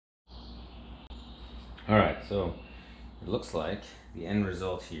Alright, so it looks like the end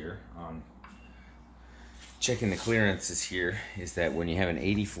result here on checking the clearances here is that when you have an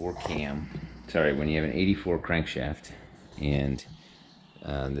 84 crankshaft and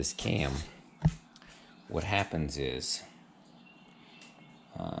this cam, what happens is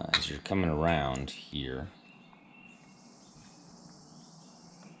as you're coming around here,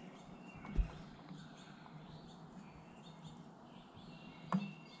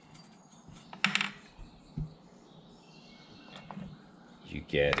 you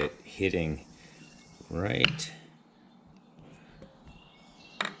get it hitting right.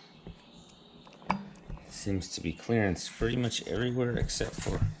 It seems to be clearance pretty much everywhere except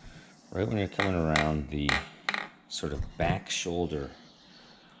for right when you're coming around the sort of back shoulder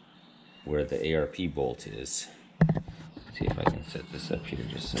where the ARP bolt is. Let's see if I can set this up here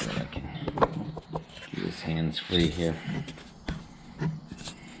just so that I can do this hands free here.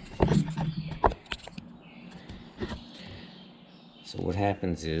 So what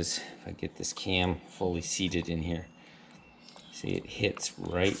happens is, if I get this cam fully seated in here, see it hits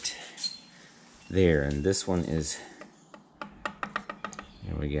right there, and this one is,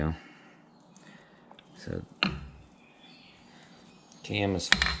 there we go. So cam is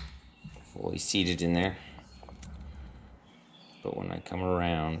fully seated in there, but when I come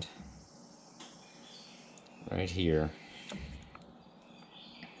around right here,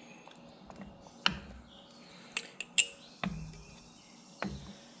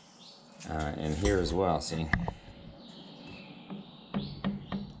 and here as well, see,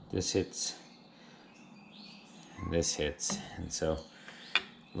 this hits and this hits, and so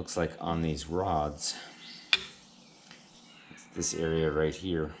it looks like on these rods it's this area right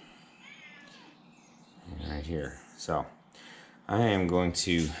here and right here. So I am going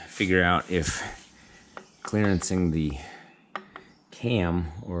to figure out if clearancing the cam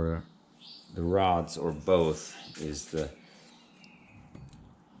or the rods or both is the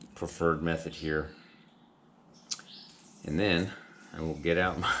preferred method here, and then I will get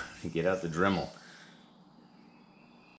out the Dremel